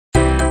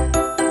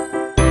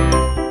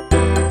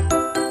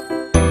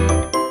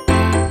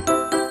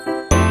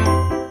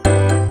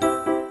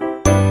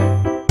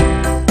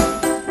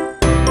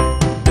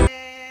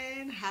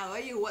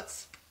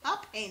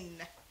again.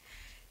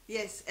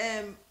 Yes,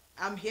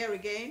 I'm here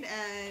again,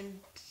 and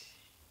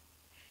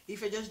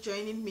if you're just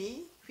joining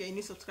me, if you're a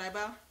new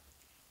subscriber,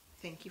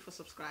 thank you for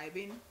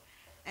subscribing.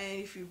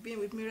 And if you've been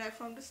with me right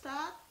from the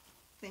start,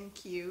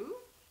 thank you.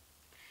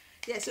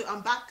 Yeah, so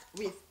I'm back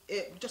with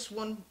just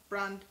one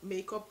brand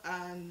makeup,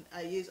 and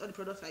all the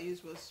products I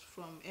used was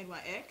from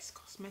NYX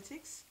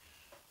Cosmetics.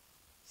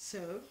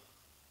 So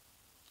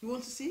you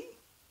want to see?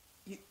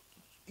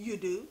 You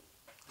do?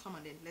 Come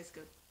on then, let's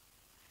go.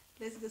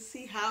 Let's go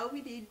see how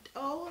we did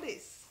all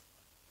this.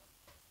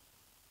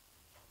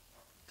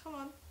 Come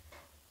on,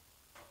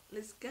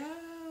 let's go.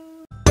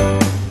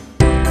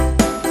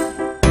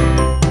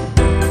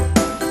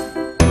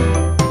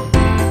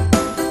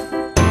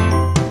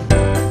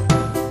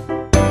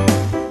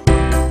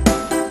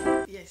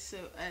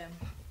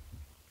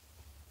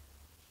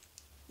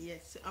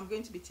 Yes, so I'm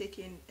going to be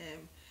taking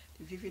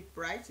the Vivid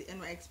Bright, the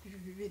NYX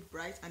Vivid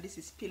Bright, and this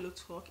is Pillow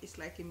Talk. It's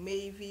like a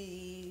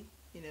navy,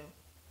 you know,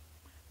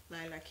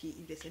 lilac-y,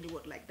 if there's any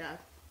word like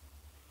that.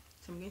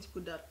 So I'm going to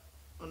put that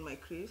on my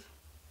crease.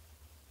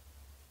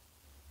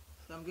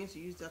 So I'm going to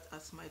use that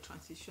as my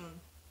transition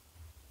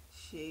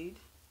shade.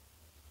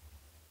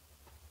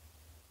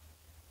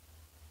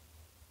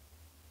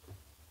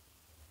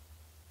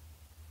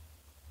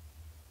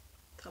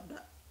 Tap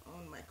that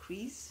on my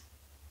crease.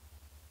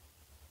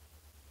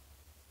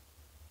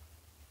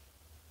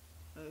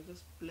 I'll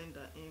just blend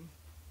that in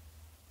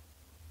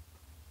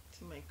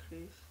to my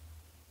crease.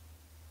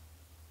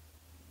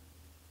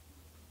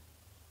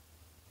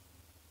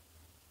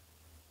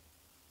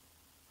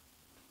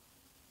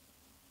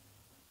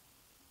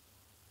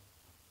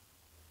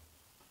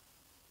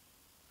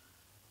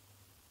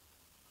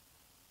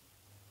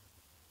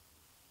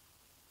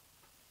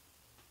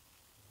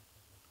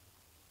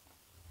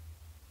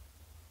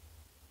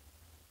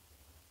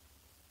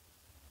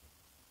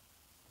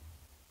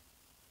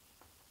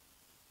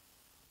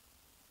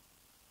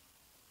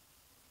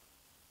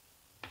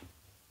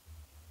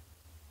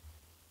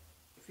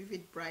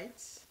 Vivid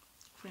Bright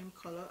cream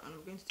color, and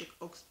I'm going to take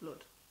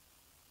Oxblood.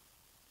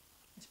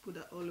 Let's put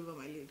that all over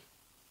my lid,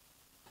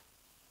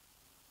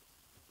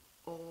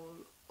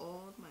 all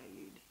my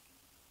lid,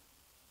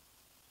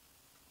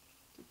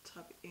 to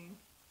tap it in.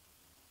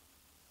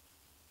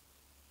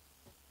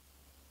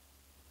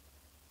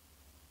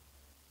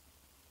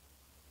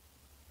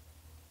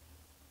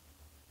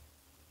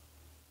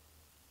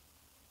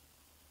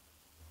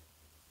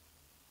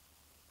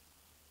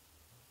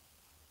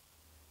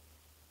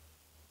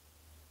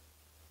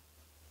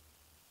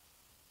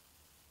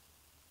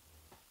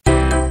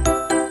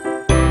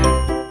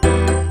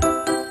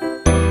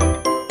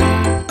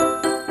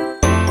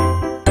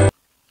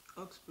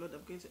 Oxblood,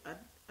 I'm going to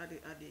add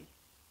it at the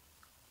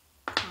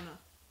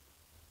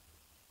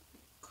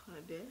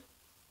corner there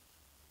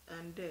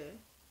and there,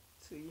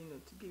 to, you know,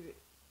 to give it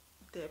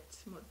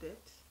depth, more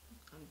depth,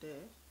 and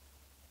there,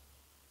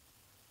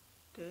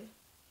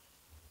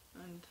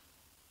 and,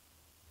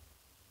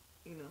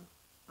 you know,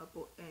 at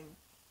both end,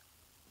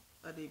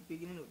 at the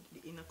beginning of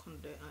the inner corner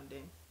there, and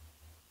then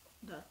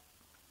that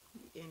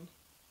the end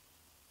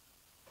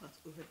part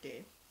over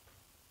there.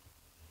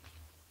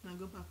 Now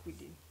go back with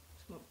the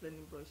small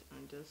blending brush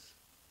and just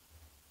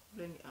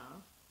blend it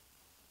out,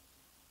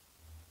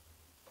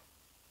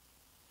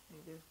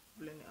 and just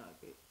blend it out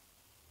a bit.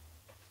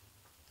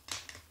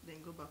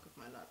 Then go back with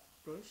my lap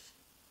brush,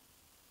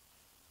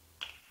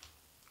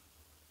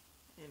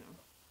 you know,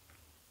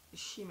 the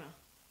shimmer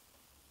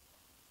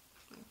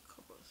and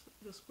covers.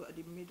 Just go at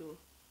the middle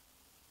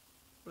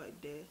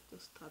right there,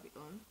 just tap it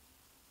on.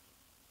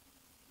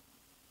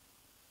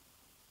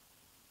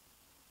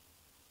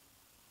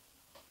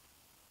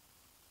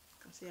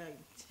 See how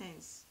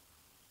intense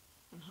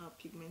and how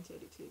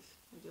pigmented it is.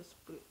 I just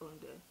put it on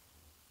there,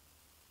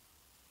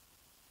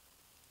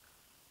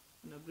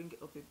 and I bring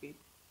it up a bit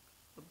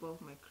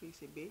above my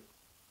crease a bit.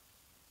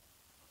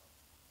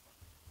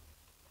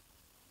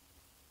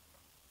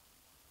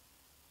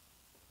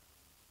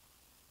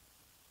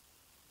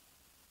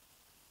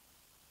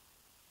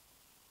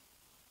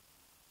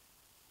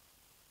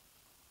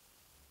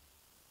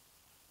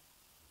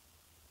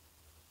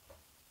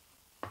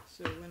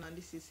 So when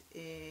this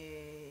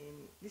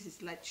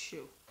is light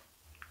show,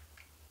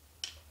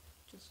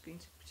 just going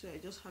to, so I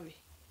just have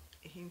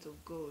a hint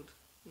of gold,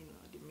 you know,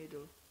 at the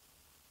middle,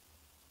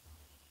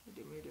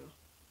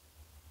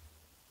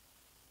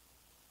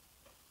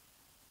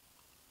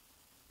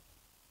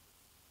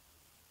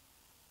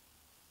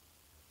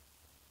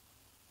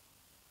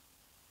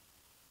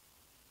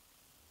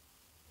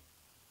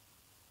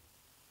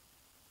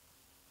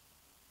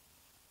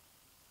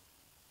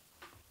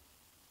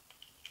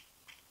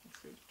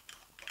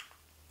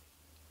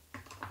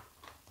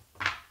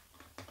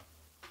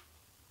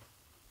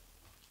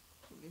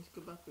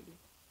 Go back with the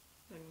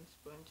blending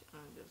sponge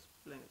and just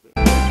blend it.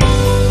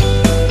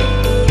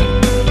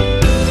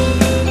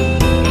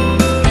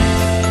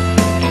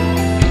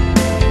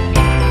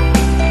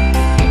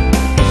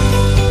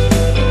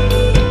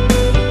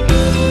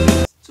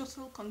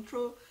 Total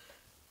Control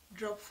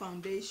Drop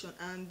Foundation,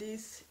 and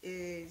this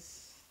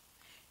is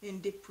in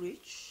Deep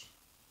Rich.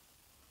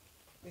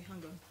 Wait,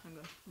 hang on.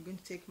 I'm going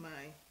to take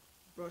my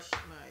brush,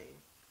 my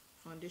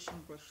foundation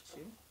brush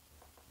too,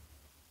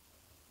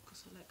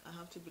 because I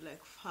have to be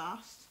like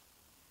fast.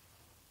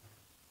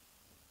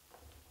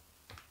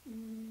 So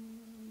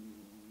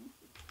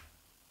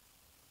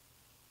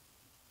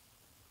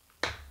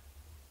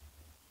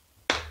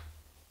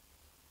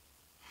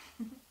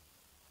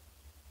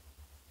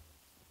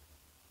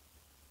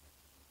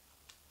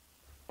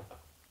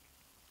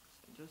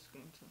just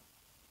going to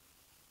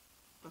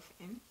buff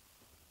in.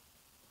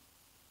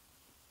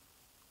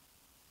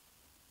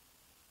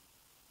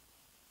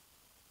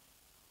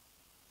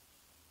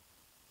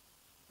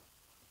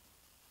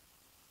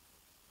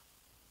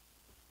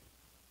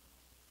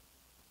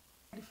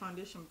 The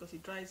foundation because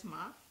it dries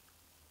matte,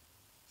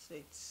 so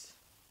it's,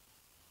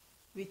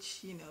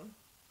 which, you know,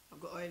 I've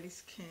got oily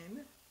skin,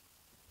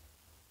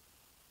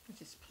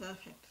 which is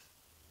perfect.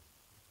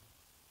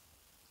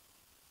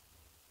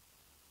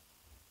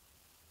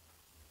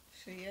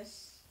 So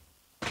yes,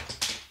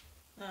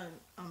 and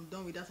I'm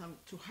done with that.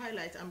 To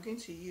highlight, I'm going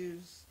to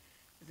use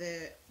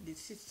the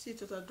CC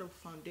Total Drop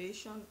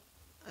Foundation,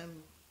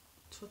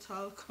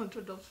 Total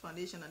Contour Drop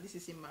Foundation, and this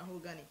is in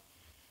Mahogany.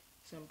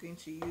 So I'm going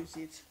to use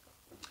it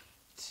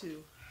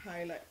to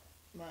highlight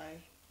my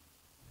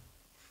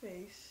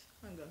face.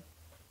 Hang on,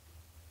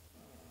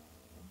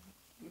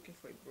 looking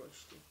for a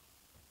brush to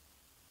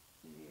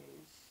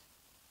use.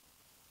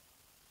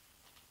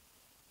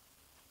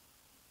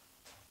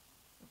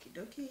 Okie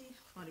dokie,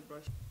 found a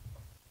brush.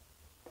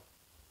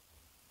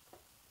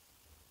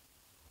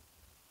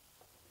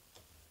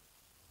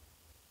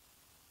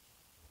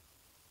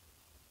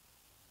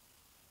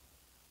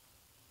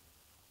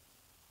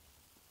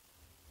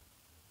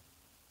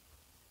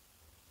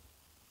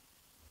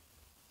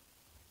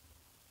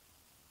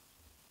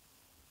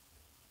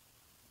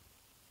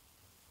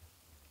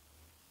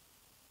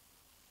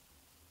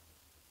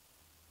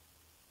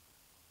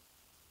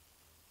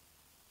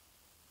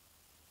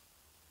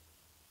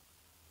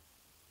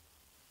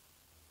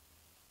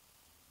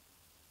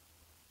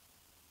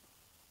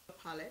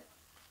 Palette,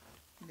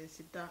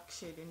 there's a dark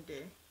shade in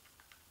there,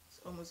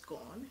 it's almost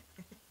gone.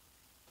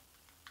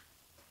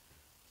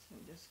 So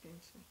I'm just going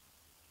to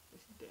put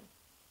it there.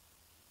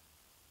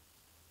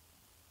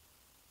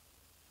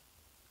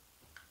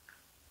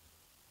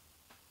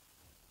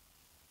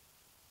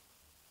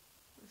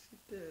 Put it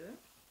there,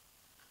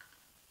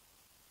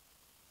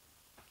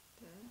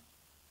 there,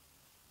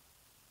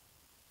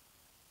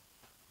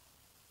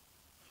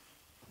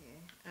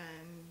 yeah,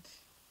 and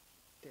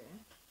there.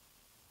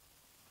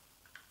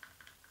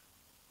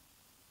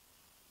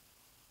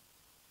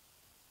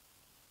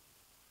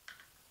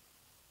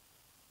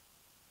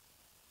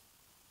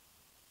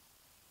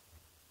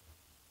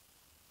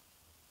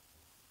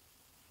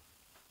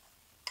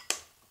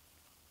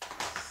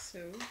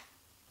 So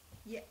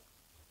yeah,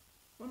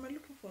 what am I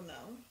looking for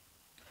now?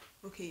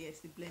 Okay, yes,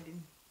 the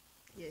blending.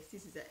 Yes,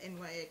 this is the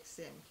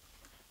NYX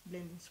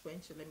blending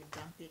sponge, so let me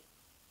damp it.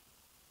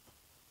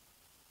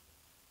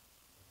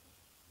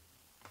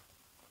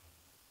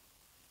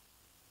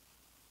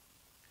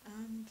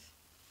 And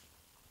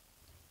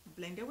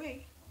blend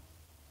away.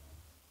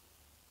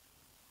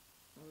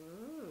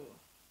 Oh,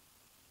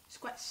 it's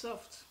quite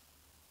soft.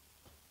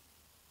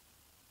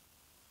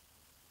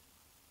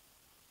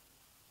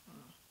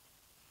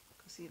 You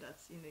can see that,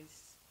 you know,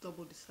 it's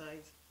double the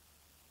size.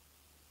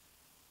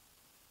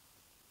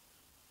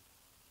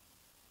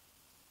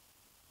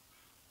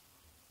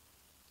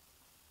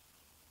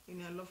 You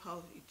know, I love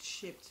how it's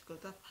shaped,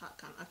 because that part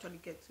can actually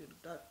get to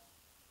that,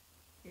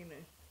 you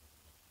know,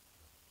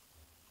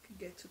 can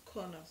get to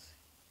corners,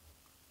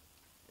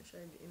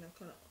 especially the inner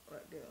corner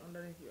right there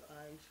underneath your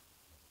eyes.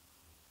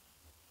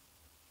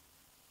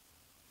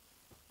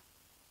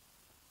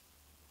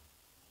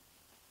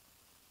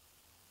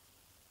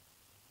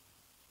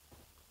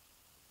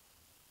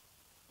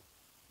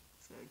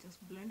 So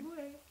just blend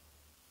away.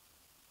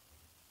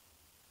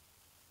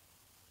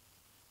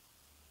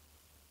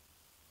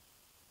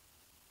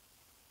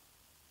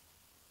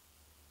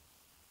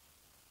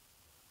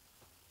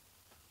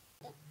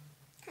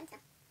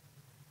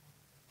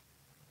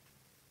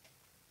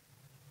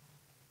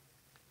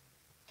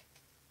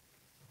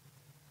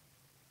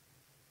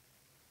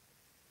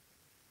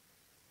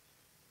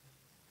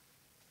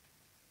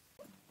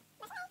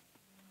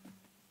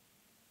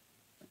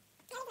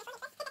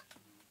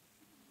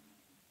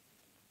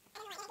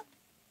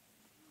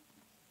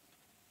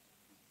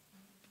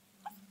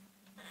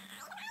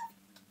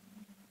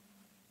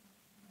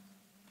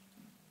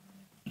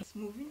 It's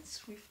moving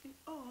swiftly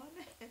on.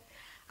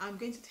 I'm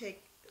going to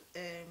take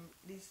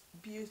this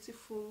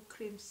beautiful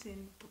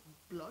crimson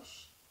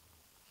blush.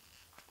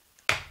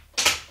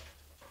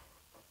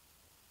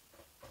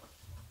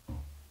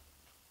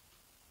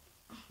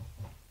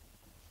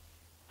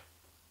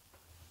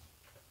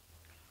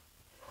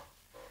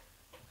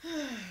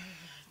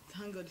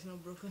 Thank God it's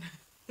not broken.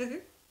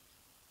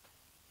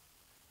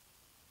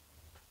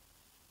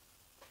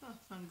 Oh,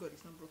 thank God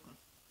it's not broken.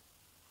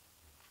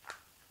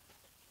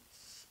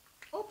 It's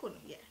open,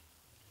 yeah.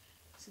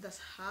 So that's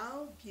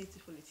how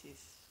beautiful it is.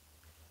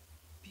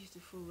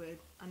 Beautiful red,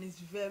 and it's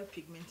very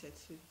pigmented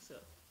too. So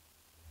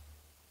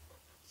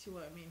see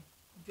what I mean?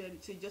 Very.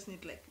 So you just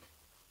need like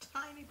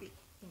tiny bit,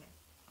 you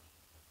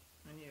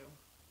know, on your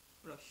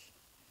brush.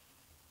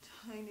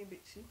 Tiny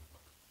bit. See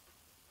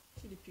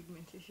the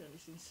pigmentation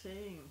is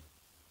insane.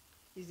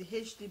 It's the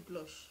HD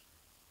blush.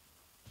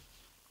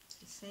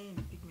 Insane.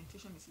 The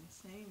pigmentation is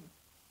insane.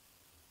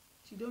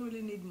 So you don't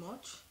really need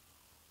much.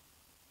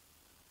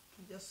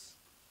 You just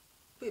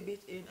put a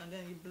bit in and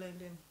then you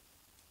blend in,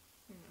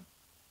 you know.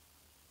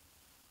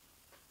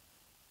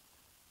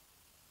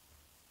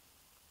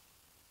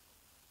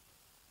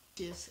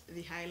 Just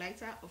the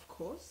highlighter, of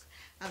course.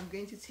 I'm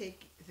going to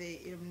take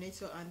the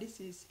Illuminator, and this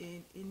is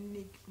in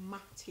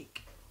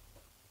Enigmatic.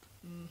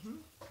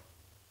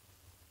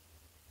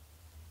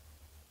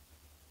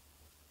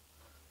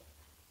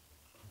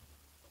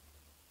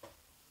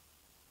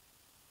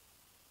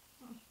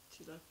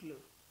 See that glow?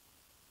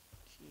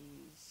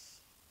 Jeez.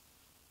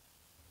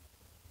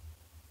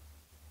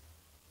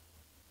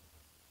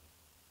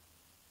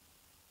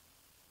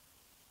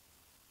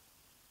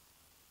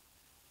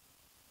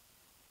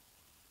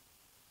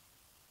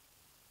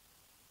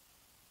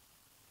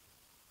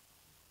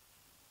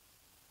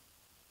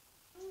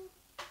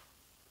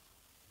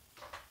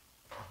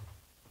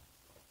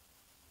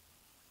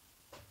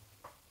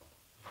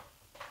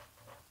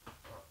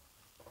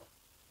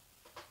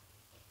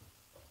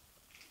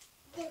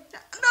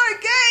 Not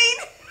again!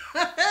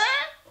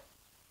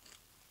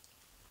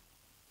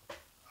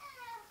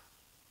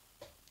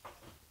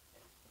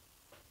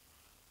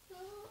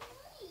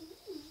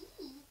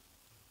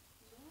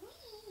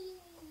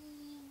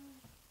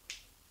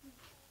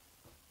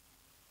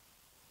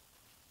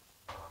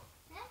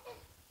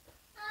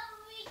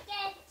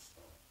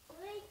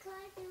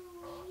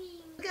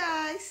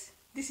 Guys,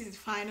 this is the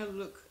final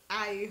look.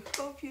 I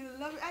hope you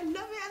love it. I love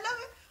it. I love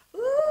it.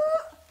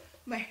 Ooh,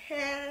 my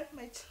hair,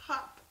 my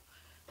top,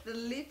 the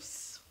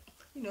lips,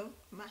 you know,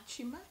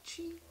 matchy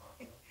matchy.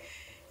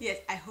 Yes,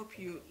 I hope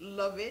you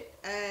love it,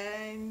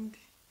 and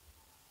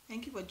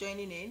thank you for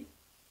joining in.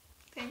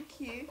 Thank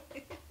you.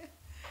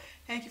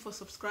 Thank you for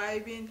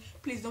subscribing.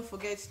 Please don't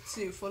forget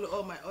to follow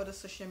all my other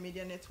social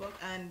media network,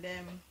 and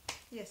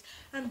yes,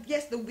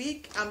 the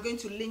wig I'm going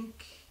to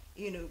link,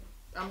 you know,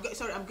 I'm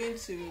going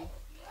to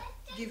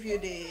give you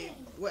the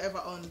whatever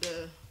on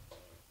the,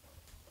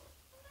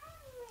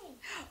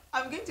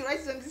 I'm going to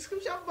write it in the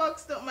description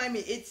box, don't mind me.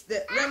 It's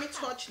the Remy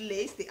Touch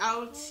lace, the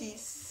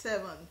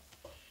RT7.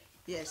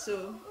 Yeah,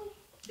 so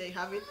there you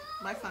have it,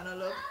 my final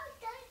look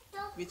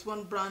with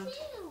one brand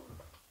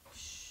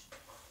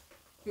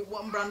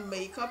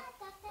makeup.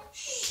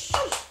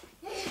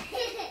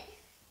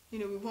 You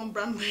know, with one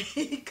brand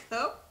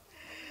makeup.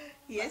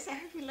 Yes, I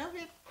hope you love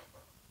it.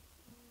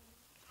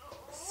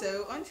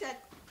 So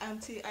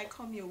until I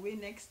come your way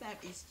next time,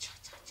 is cha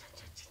cha cha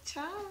cha cha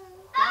cha.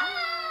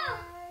 Bye.